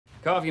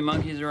Coffee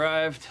monkey's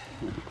arrived.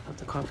 I thought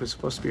the coffee was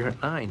supposed to be here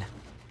at 9.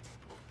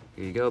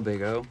 Here you go,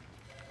 Big O.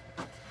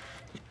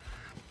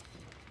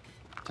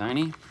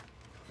 Tiny.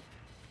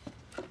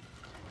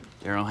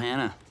 Daryl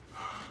Hannah.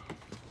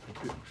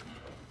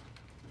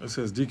 It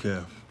says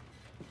decaf.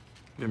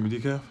 Give me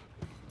decaf?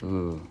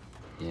 Ooh,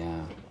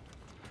 yeah.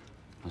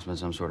 Must've been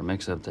some sort of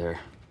mix-up there.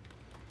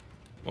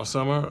 One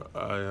summer,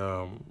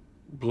 I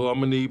blew out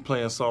my knee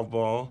playing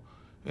softball.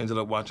 Ended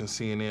up watching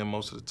CNN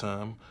most of the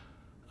time.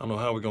 I don't know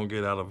how we're gonna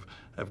get out of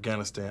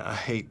Afghanistan. I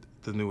hate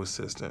the new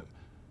assistant.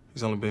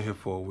 He's only been here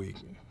for a week.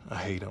 I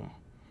hate him.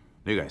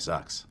 New guy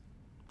sucks.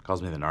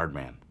 Calls me the Nard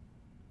Man.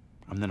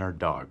 I'm the Nard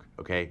Dog,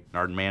 okay?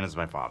 Nard Man is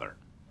my father.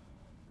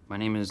 My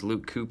name is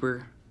Luke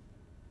Cooper.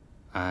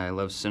 I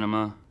love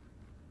cinema.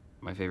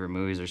 My favorite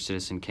movies are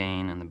Citizen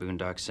Kane and The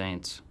Boondock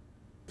Saints.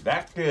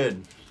 That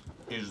kid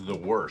is the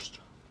worst.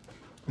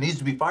 Needs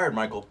to be fired,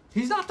 Michael.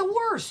 He's not the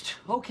worst,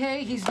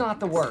 okay? He's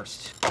not the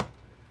worst.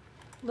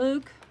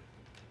 Luke?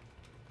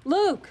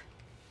 Luke!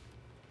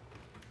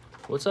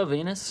 What's up,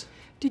 Venus?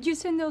 Did you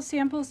send those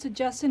samples to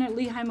Justin at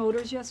Lehigh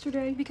Motors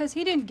yesterday? Because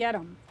he didn't get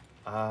them.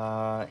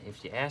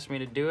 If you asked me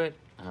to do it,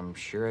 I'm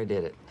sure I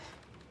did it.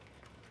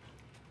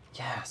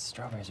 Yeah,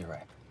 strawberries are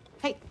ripe.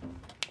 Hey,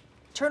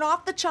 turn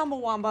off the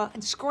Chumbawamba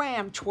and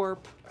scram, twerp.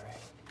 All right.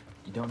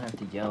 You don't have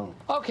to yell.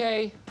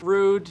 Okay,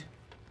 rude.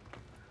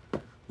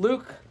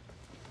 Luke,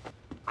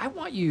 I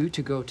want you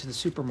to go to the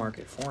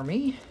supermarket for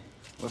me.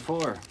 What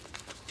for?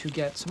 To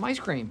get some ice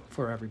cream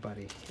for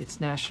everybody. It's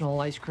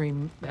National Ice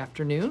Cream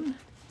Afternoon.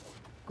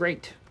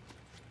 Great.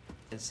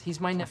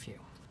 He's my nephew.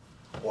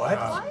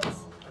 What?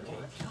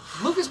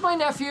 Luke is my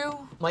nephew.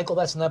 Michael,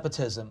 that's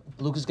nepotism.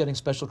 Luke is getting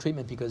special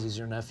treatment because he's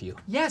your nephew.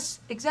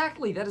 Yes,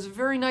 exactly. That is a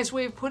very nice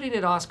way of putting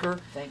it, Oscar.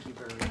 Thank you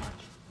very much.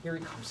 Here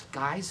he comes.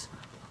 Guys,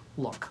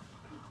 look,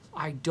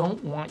 I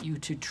don't want you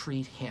to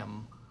treat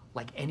him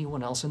like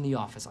anyone else in the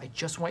office. I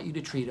just want you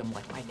to treat him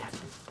like my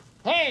nephew.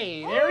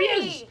 Hey, there he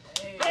is!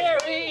 Hey. There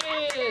he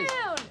is!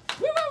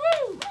 Woo,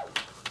 woo, woo!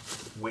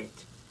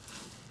 Wait.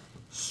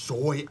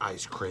 Soy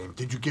ice cream?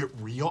 Did you get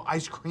real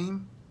ice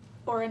cream?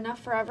 Or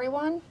enough for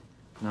everyone?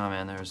 No,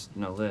 man, there's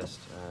no list.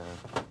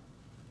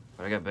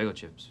 But I got bagel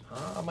chips.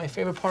 My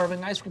favorite part of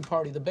an ice cream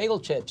party, the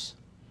bagel chips.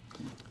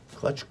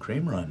 Clutch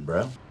cream run,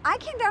 bro. I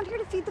came down here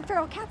to feed the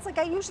feral cats like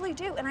I usually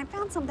do, and I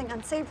found something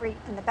unsavory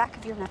in the back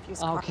of your nephew's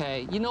car.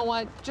 Okay, you know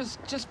what?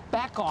 Just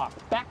back off.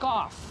 Back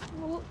off.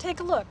 Well, take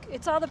a look.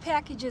 It's all the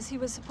packages he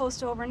was supposed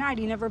to overnight.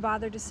 He never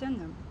bothered to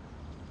send them.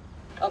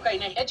 Okay,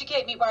 now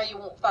educate me why you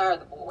won't fire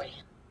the boy.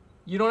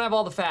 You don't have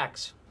all the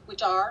facts.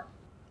 Which are?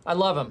 I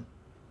love him.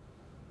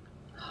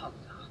 Oh,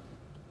 God.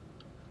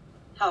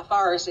 How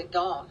far has it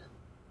gone?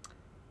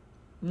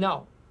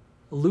 No.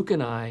 Luke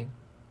and I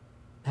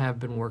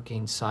have been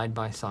working side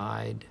by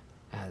side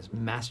as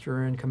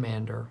master and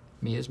commander.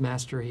 Me as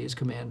master, he as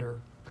commander.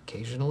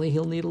 Occasionally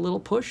he'll need a little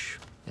push,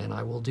 and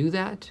I will do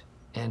that,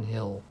 and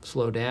he'll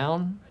slow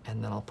down,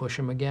 and then I'll push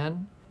him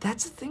again.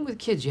 That's the thing with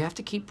kids, you have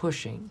to keep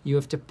pushing. You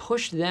have to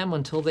push them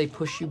until they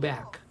push you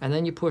back, and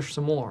then you push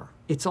some more.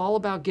 It's all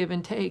about give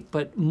and take,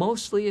 but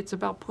mostly it's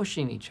about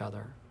pushing each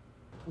other.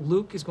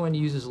 Luke is going to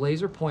use his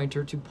laser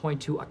pointer to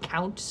point to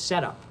account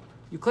setup.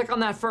 You click on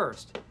that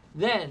first.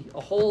 Then a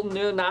whole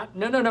new,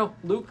 no.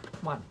 Luke,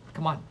 come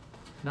on.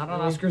 Not on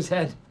Oscar's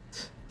head.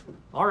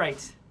 All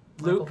right,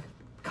 Luke,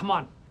 come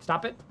on,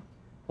 stop it.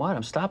 What?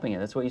 I'm stopping it.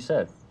 That's what you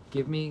said.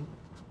 Give me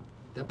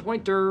the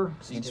pointer.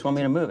 So you just want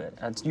me to move it?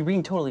 You're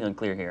being totally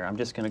unclear here. I'm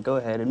just gonna go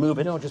ahead and move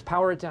it. No, just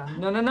power it down.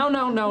 No,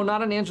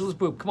 not on Angela's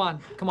boob. Come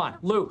on,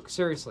 Luke,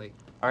 seriously.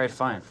 All right,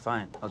 fine.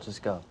 I'll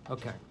just go.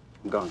 Okay.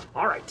 I'm going.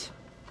 All right.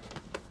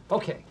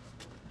 Okay,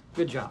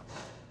 good job.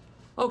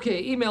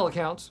 Okay, email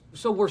accounts.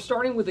 So we're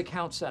starting with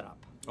account setup.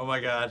 Oh my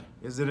God,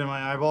 is it in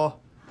my eyeball?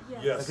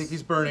 Yes. I think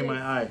he's burning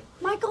my eye.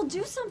 Michael,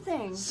 do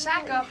something.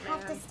 Back up. I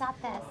have to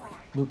stop this.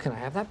 Luke, can I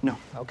have that? No.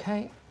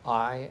 Okay,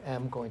 I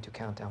am going to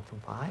count down from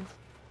 5.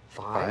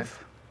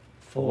 5,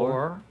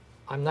 4.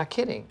 I'm not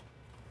kidding.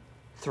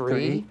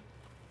 3,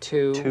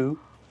 2,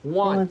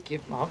 1.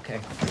 Okay.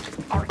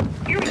 All right.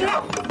 You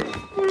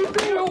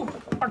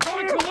are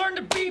going to learn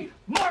to be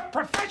more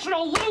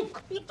professional,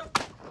 Luke.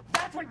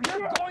 That's what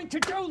you're going to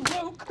do,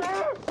 Luke.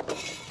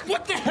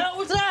 What the hell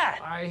was that?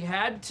 I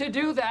had to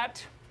do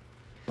that.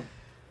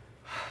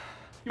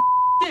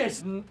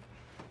 This.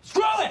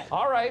 Screw it!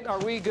 All right, are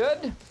we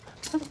good?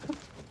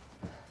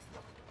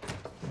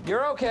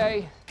 You're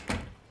okay.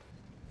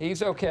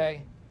 He's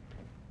okay.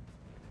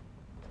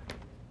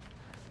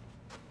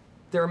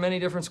 There are many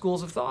different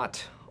schools of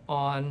thought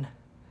on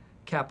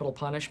capital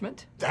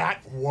punishment.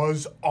 That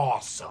was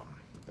awesome.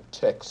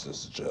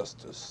 Texas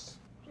justice.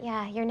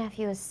 Yeah, your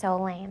nephew is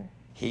so lame.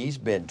 He's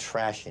been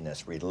trashing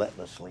us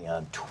relentlessly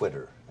on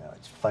Twitter. Now,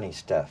 it's funny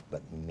stuff,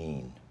 but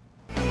mean.